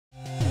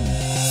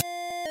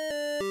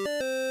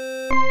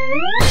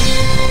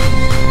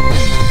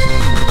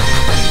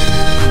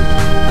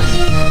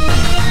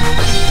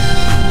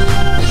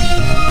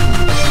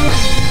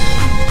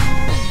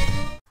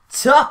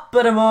Top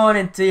of the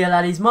morning to you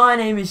laddies, my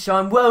name is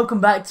Sean, welcome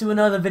back to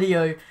another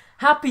video.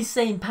 Happy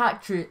St.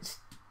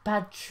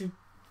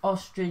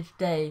 Ostrich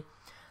Day.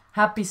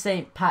 Happy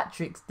St.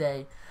 Patrick's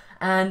Day.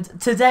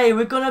 And today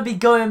we're going to be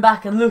going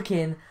back and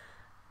looking,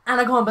 and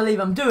I can't believe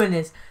I'm doing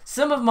this,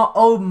 some of my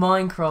old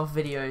Minecraft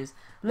videos.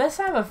 Let's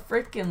have a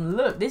freaking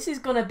look. This is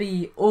going to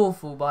be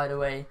awful, by the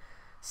way.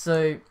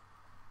 So,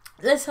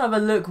 let's have a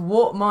look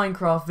what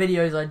Minecraft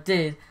videos I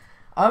did.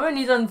 I've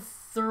only done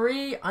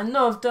 3. I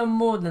know I've done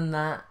more than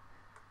that.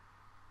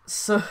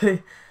 So,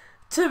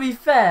 to be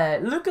fair,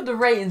 look at the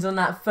ratings on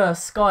that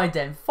first Sky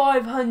Den.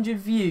 500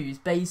 views,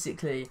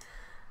 basically.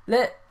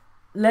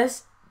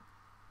 Let's...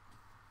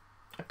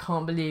 I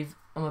can't believe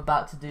I'm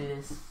about to do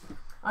this.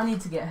 I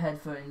need to get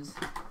headphones.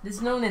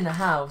 There's no one in the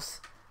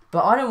house,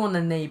 but I don't want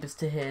the neighbours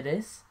to hear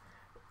this.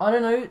 I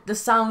don't know, the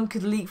sound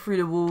could leak through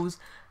the walls,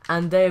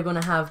 and they're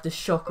going to have the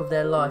shock of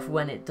their life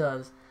when it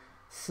does.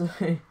 So,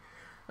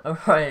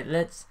 alright,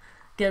 let's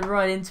get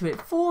right into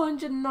it.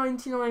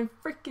 499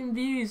 freaking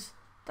views.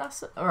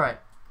 That's alright.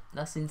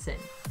 That's insane.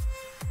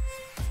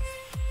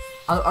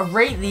 I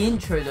rate the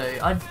intro though.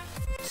 It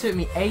took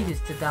me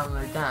ages to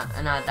download that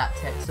and add that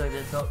text over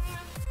the top.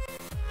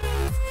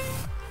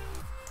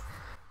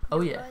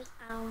 Oh yeah. Guys,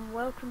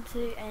 welcome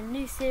to a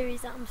new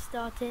series that I'm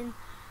starting,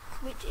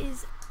 which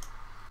is...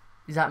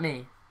 Is that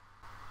me?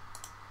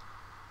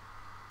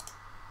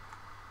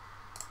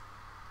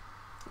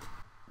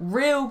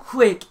 Real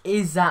quick,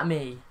 is that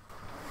me?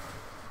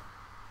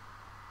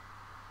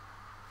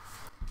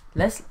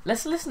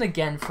 Let's listen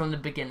again from the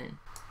beginning.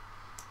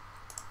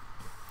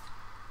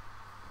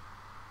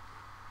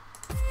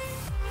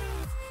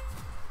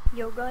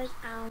 Yo guys,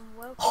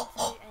 welcome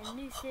to a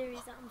new series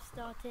that I'm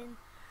starting,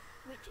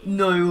 which is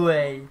No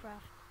way.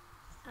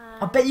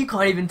 Minecraft. I bet you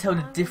can't even tell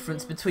the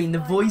difference between the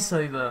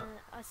voiceover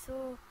I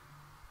saw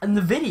and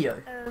the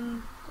video.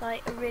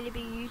 like a really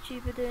big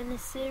YouTuber doing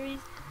this series,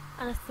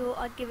 and I thought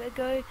I'd give it a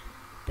go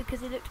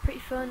because it looked pretty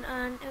fun,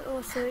 and it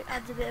also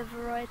adds a bit of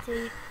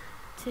variety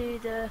to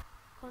the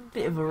content.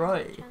 Bit of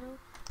variety. Channel.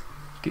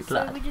 Good So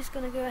lad. we're just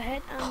gonna go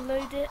ahead and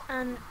load it,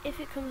 and if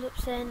it comes up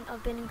saying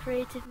I've been in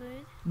creative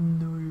mode,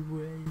 No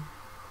way.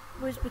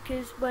 was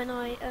because when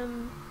I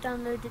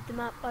downloaded the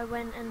map, I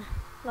went and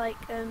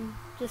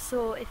just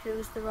saw if it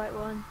was the right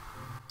one.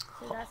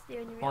 So that's the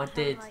only reason I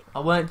did. I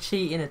weren't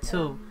cheating at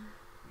all.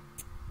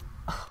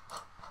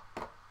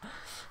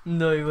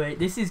 No way.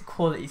 This is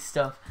quality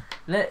stuff.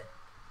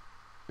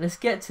 Let's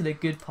get to the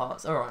good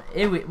parts. All right.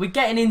 Here we're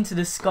getting into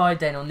the Sky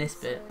Den on this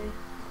bit. So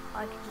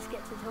I can just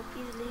get to the top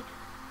easily.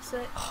 So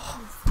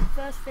the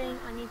first thing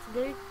I need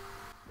to do.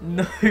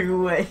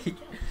 No way.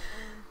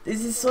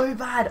 This is so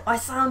bad. I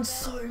sound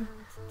so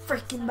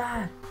freaking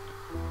bad.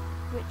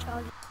 Which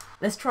I'll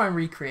Let's try and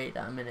recreate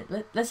that a minute.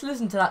 Let's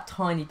listen to that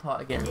tiny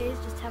part again. is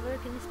just have a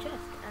look in this chest.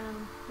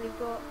 We've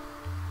got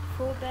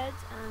 4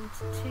 beds and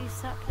 2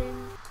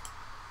 saplings.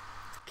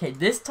 Okay,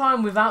 this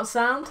time without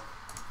sound.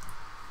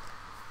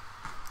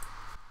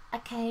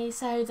 Okay,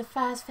 so the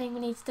first thing we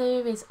need to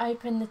do is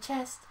open the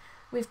chest.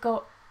 We've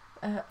got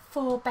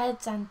 4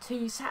 beds and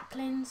 2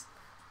 saplings.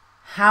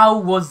 How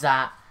was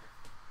that?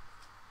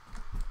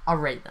 I'll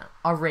rate that.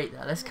 I'll rate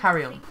that. Let's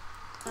carry on.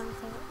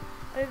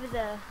 Over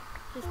there,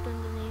 just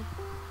underneath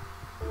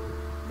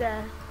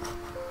there,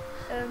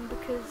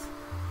 because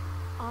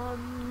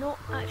I'm not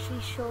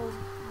actually sure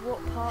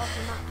what part of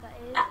the map that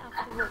is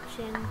after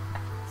watching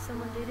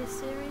someone do this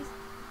series,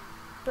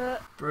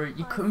 but Bro,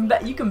 you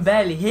can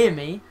barely hear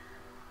me.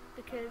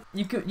 because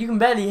You can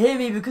barely hear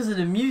me because of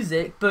the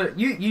music, but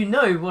you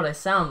know what I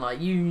sound like.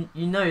 You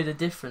know the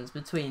difference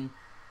between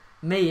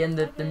me and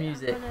the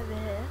music. Run over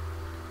here.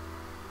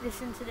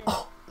 Listen to this.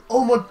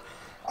 Oh my!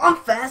 I'm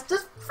fast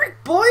as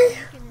frick, boy. You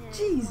can hear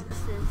Jesus.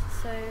 monsters.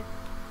 So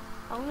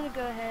I'm gonna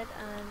go ahead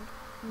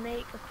and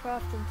make a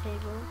crafting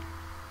table.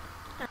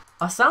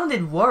 I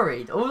sounded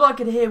worried. All I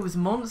could hear was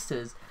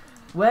monsters.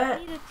 Where?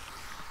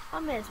 I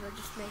may as well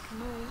just make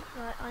them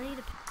all. Like, I need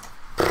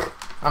a.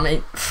 I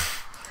mean,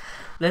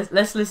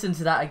 let's listen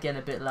to that again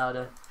a bit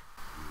louder.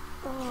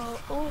 Oh,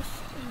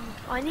 awesome!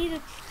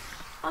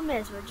 I may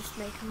as well just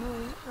make them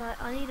all.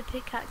 Like, I need a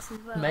pickaxe as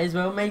well. May as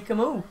well make them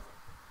all.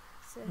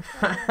 So,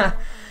 if I go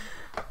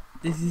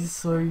This is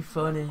so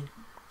funny.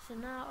 so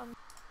now I'm.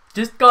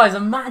 Just guys,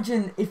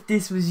 imagine if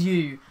this was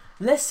you.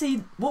 Let's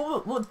see.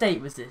 What date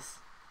was this?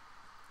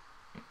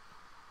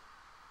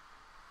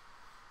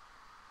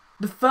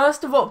 The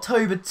 1st of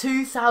October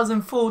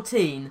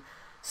 2014.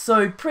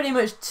 So pretty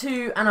much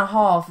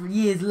 2.5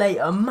 years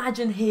later.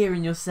 Imagine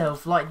hearing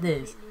yourself like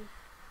this.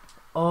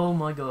 Oh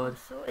my god.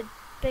 Sorted.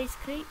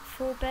 Basically,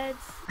 4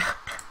 beds.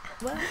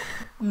 Well,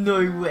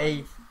 No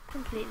way.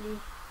 completely.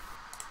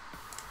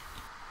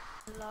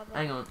 Lava.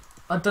 Hang on.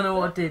 I don't know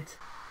what I did.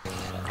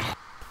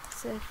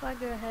 So if I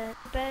go ahead,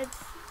 beds,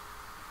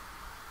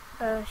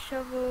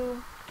 shovel,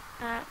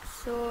 axe,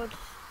 sword,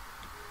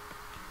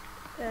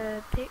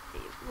 pick,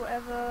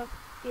 whatever.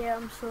 Yeah,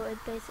 I'm sorted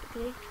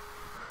basically.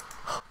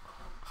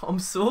 I'm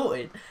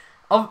sorted.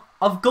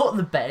 I've got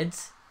the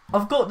beds.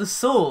 I've got the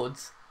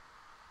swords.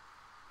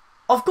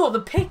 I've got the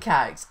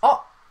pickaxe.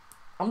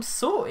 I'm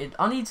sorted.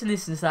 I need to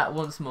listen to that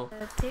once more.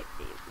 Pick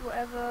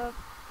whatever.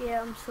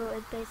 Yeah, I'm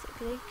sorted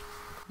basically.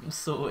 I'm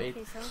sorted.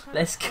 Okay, so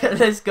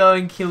Let's go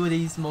and kill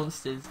these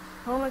monsters.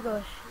 oh my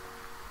gosh.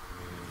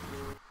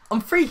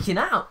 I'm freaking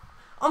out.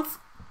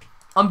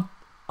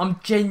 I'm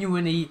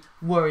genuinely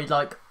worried.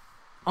 Like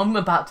I'm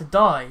about to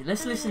die.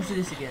 Let's listen to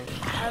this again.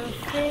 I was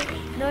sick.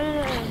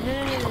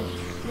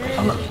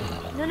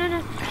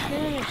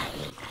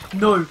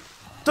 No,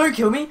 don't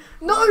kill me.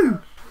 No.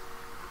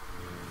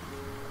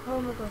 Oh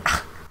my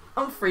god.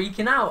 I'm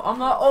freaking out. I'm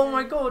like, oh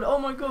my god, oh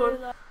my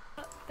god.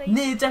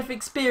 Near-death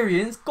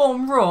experience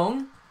gone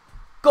wrong.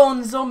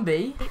 Gone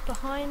zombie.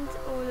 Behind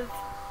all of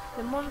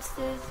the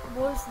monsters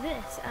was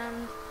this,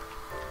 and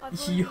I've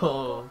already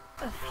Yo.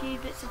 got a few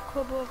bits of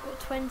cobble. I've got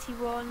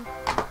 21.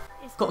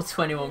 Got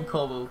 21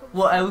 cobble.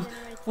 What else?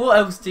 What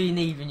else do you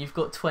need when you've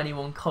got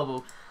 21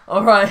 cobble?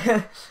 All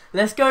right,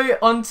 let's go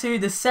on to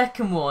the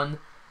second one.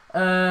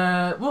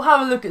 We'll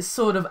have a look at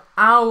Sword of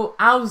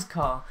Owl's,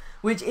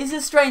 which is a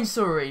strange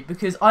story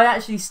because I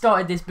actually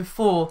started this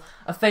before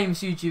a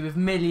famous YouTuber with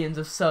millions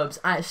of subs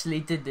actually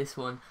did this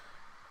one.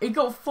 It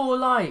got 4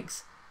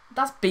 likes.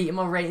 That's beating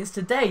my ratings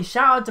today.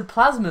 Shout out to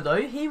Plasma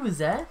though, he was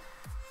there.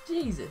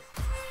 Jesus.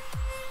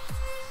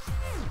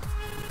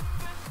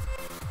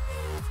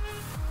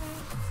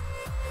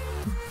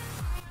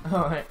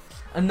 Alright,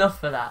 enough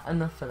for that,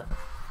 enough for that.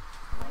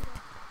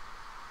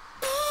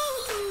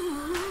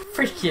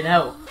 Freaking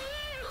hell.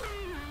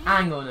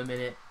 Hang on a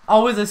minute. I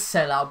was a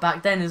sellout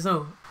back then as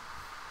well.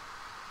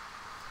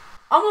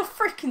 I'm a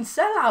freaking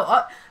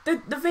sellout.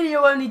 The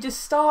video only just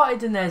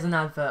started and there's an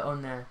advert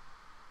on there.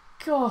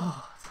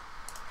 God.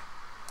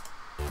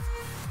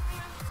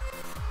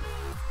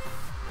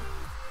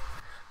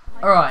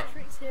 Alright.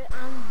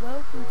 And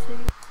welcome to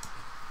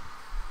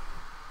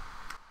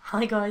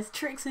Hi guys,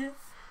 Trix here.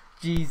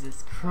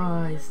 Jesus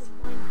Christ.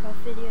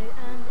 Minecraft video,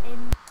 and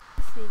in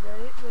this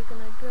video we're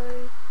gonna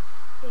go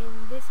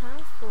in this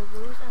house for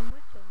rules and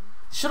weapons.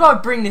 Should I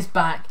bring this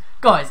back?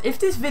 Guys, if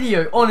this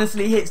video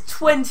honestly hits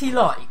 20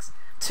 likes,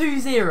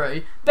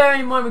 2-0,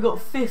 bearing in mind we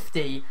got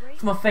 50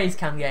 for my face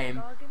cam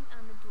game,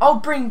 I'll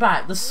bring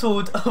back the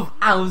Sword of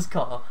Owl's.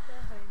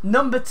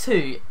 Number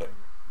 2,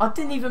 I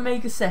didn't even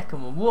make a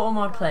second one. What am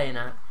I playing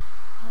at?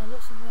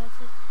 Lots of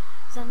words.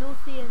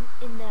 Xanothian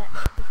in there.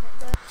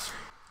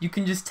 You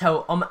can just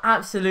tell I'm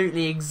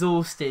absolutely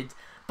exhausted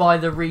by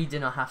the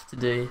reading I have to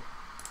do.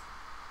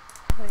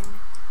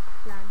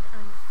 Homeland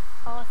and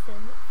Arthur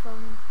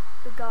from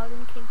the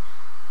Garden King.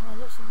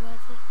 Lots of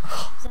words.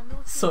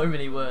 So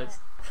many words.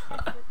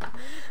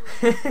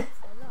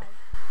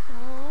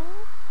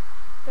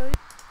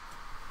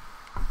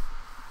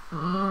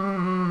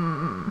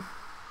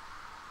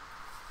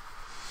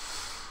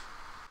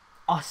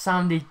 I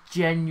sounded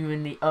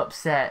genuinely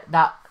upset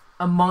that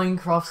a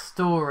Minecraft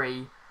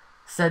story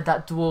said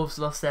that dwarves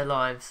lost their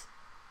lives.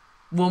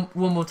 One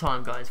more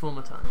time, guys. One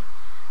more time.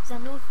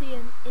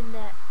 Xanothian in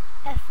their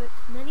effort,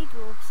 many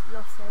dwarves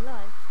lost their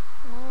lives.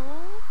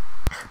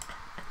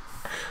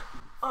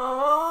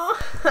 Oh.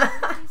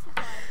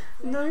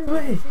 No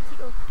way. The city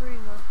of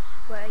Bruma,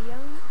 where a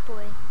young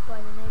boy by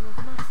the name of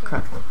Massin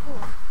was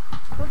born.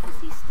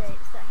 Prophecy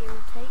states that he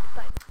will take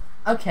back.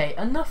 Okay,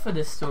 enough of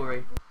this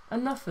story.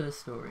 Enough of the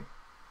story.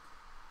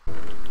 And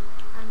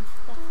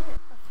that's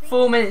it.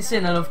 4 minutes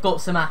in and I've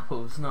got some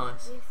apples.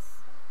 Nice.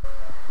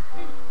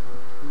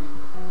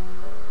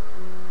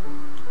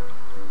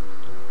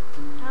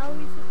 How are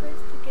we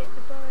supposed to get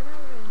the bow and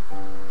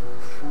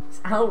arrows?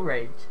 It's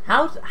outrage.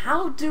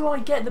 How do I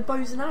get the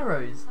bows and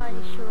arrows? Are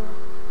you sure?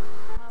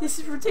 This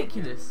is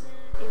ridiculous.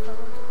 If I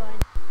want to buy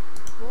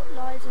what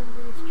lies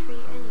under this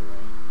tree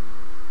anyway?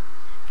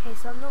 Okay,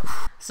 so I'm not.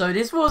 So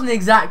this wasn't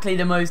exactly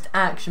the most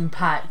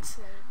action-packed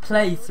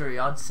playthrough,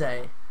 I'd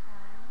say.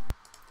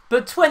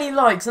 But 20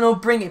 likes and I'll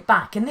bring it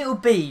back, and it'll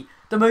be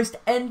the most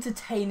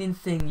entertaining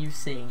thing you've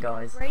seen,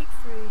 guys. Break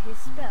through his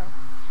spell.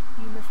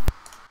 You must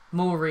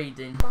More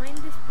reading. find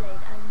this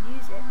blade and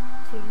use it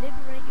to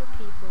liberate your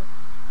people.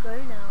 Go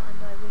now,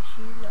 and I wish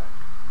you luck.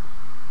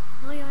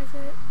 Hi,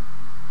 Isaac.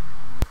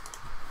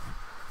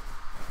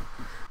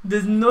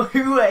 There's no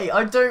way.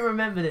 I don't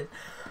remember this.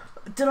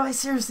 Did I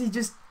seriously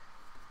just...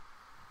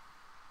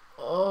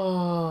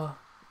 Oh.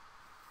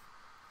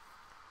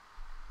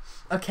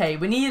 Okay,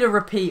 we need a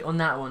repeat on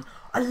that one.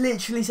 I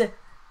literally said...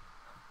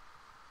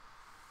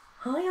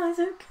 Hi,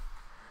 Isaac.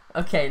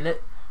 Okay,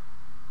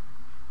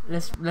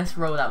 let's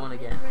roll that one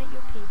again. Liberate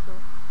your people.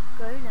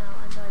 Go now,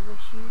 and I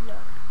wish you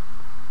luck.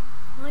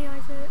 Hi,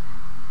 Isaac.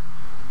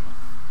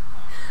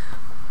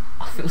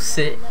 I feel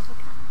sick. Leather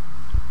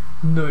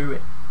cap. No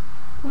way.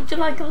 Would you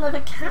like a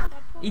leather cap?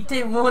 He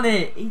didn't want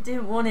it. He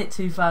didn't want it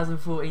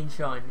 2014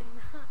 shine.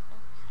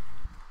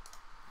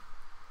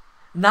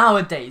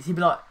 Nowadays, he'd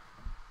be like,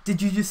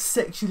 did you just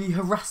sexually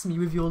harass me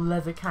with your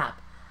leather cap?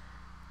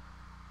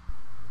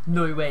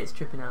 No way, it's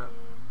tripping out.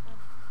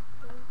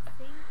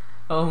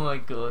 Oh my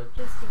god.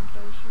 Just in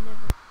case you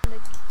never. The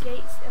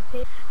gates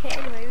appear. Okay,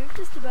 anyway, we've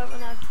just about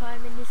run out of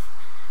time in this.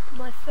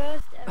 My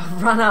first ever.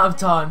 I've run out of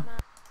time.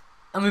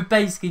 and we've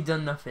basically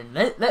done nothing.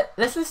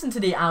 Let's listen to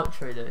the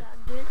outro though. That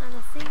I'm doing, and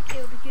I think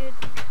it'll be good.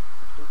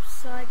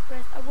 Side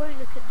quest. I won't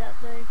look at that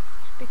though,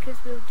 because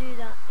we'll do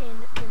that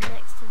in the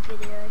next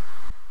video.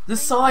 The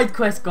side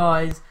quest,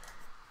 guys.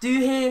 Do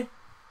you hear?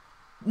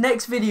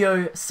 Next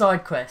video,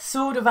 side quest.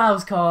 Sword of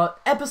Alskar,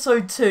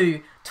 episode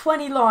 2.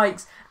 20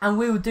 likes, and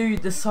we will do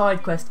the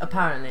side quest.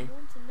 Apparently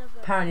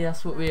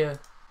that's what we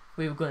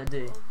were gonna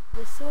do.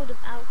 The Sword of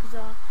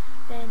Alcazar.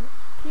 Then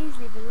please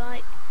leave a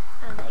like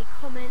and a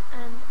comment,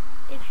 and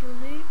if you're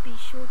new, be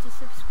sure to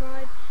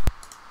subscribe.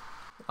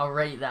 I'll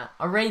rate that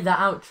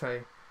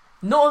outro.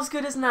 Not as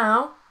good as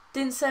now.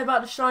 Didn't say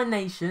about the Shrine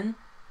Nation,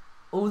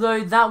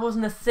 although that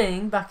wasn't a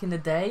thing back in the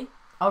day.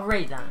 I'll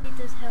rate that. It really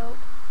does help.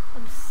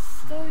 I'm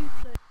so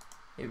close.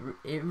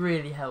 It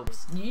really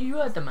helps. You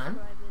heard the man,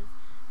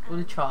 or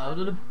the child,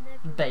 or the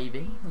baby.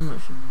 Dreamed, I'm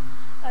not sure.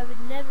 I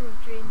would never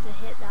have dreamed to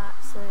hit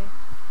that. So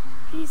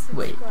please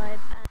subscribe. Wait.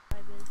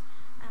 And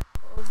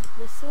of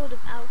the Sword of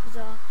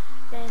Alcazar.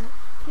 Then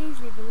please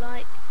leave a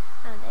like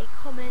and a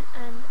comment.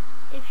 And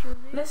if you're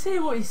new, Let's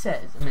hear what he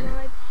says. A minute.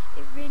 subscribe.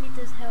 It really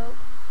does help.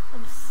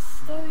 I'm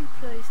so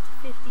close to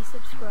 50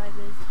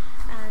 subscribers,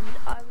 and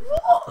I would.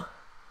 What?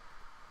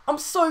 I'm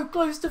so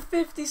close to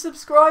 50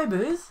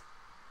 subscribers.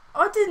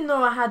 I didn't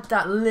know I had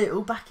that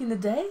little back in the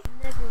day.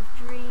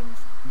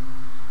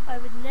 I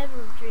would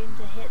never have dreamed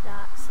to hit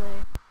that. So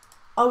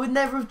I would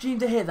never have dreamed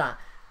to hit that.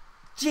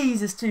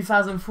 Jesus,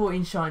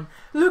 2014 Shine.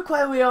 Look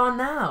where we are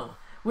now.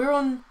 We're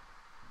on.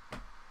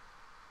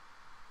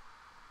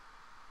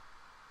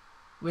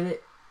 Will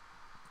it?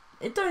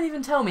 It don't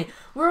even tell me.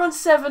 We're on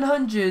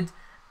 700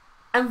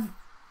 and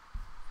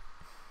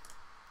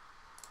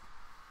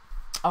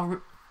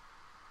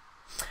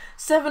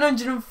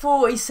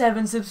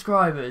 747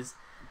 subscribers.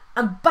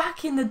 And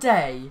back in the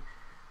day,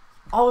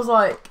 I was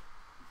like,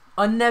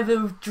 I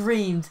never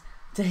dreamed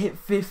to hit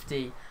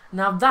 50.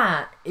 Now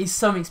that is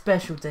something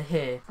special to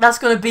hear. That's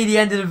going to be the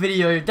end of the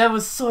video. That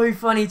was so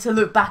funny to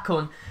look back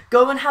on.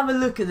 Go and have a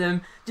look at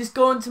them. Just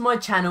go onto my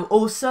channel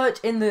or search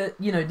in the,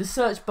 the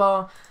search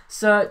bar.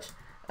 Search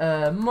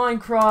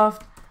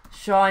Minecraft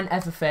Shrine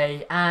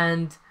FFA,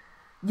 and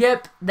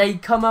yep, they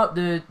come up.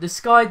 The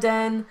Sky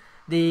Den,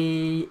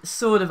 the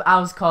Sword of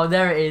Alskar.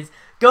 There it is.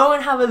 Go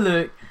and have a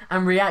look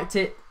and react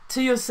it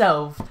to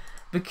yourself,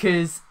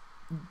 because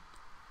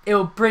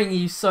it'll bring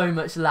you so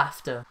much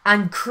laughter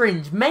and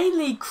cringe,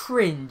 mainly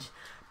cringe.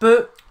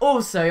 But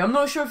also, I'm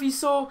not sure if you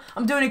saw,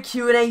 I'm doing a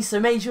Q&A, so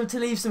make sure to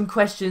leave some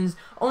questions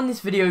on this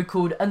video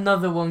called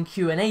Another One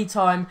Q&A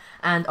Time,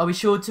 and I'll be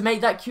sure to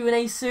make that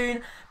Q&A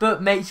soon.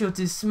 But make sure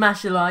to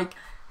smash a like,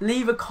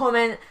 leave a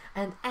comment,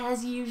 and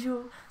as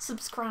usual,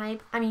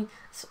 subscribe. I mean,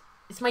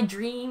 it's my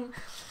dream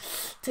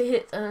to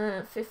hit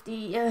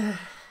 50.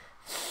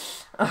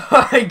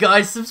 Alright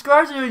guys,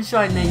 subscribe to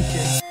Shine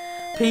Nation.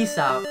 Peace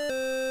out.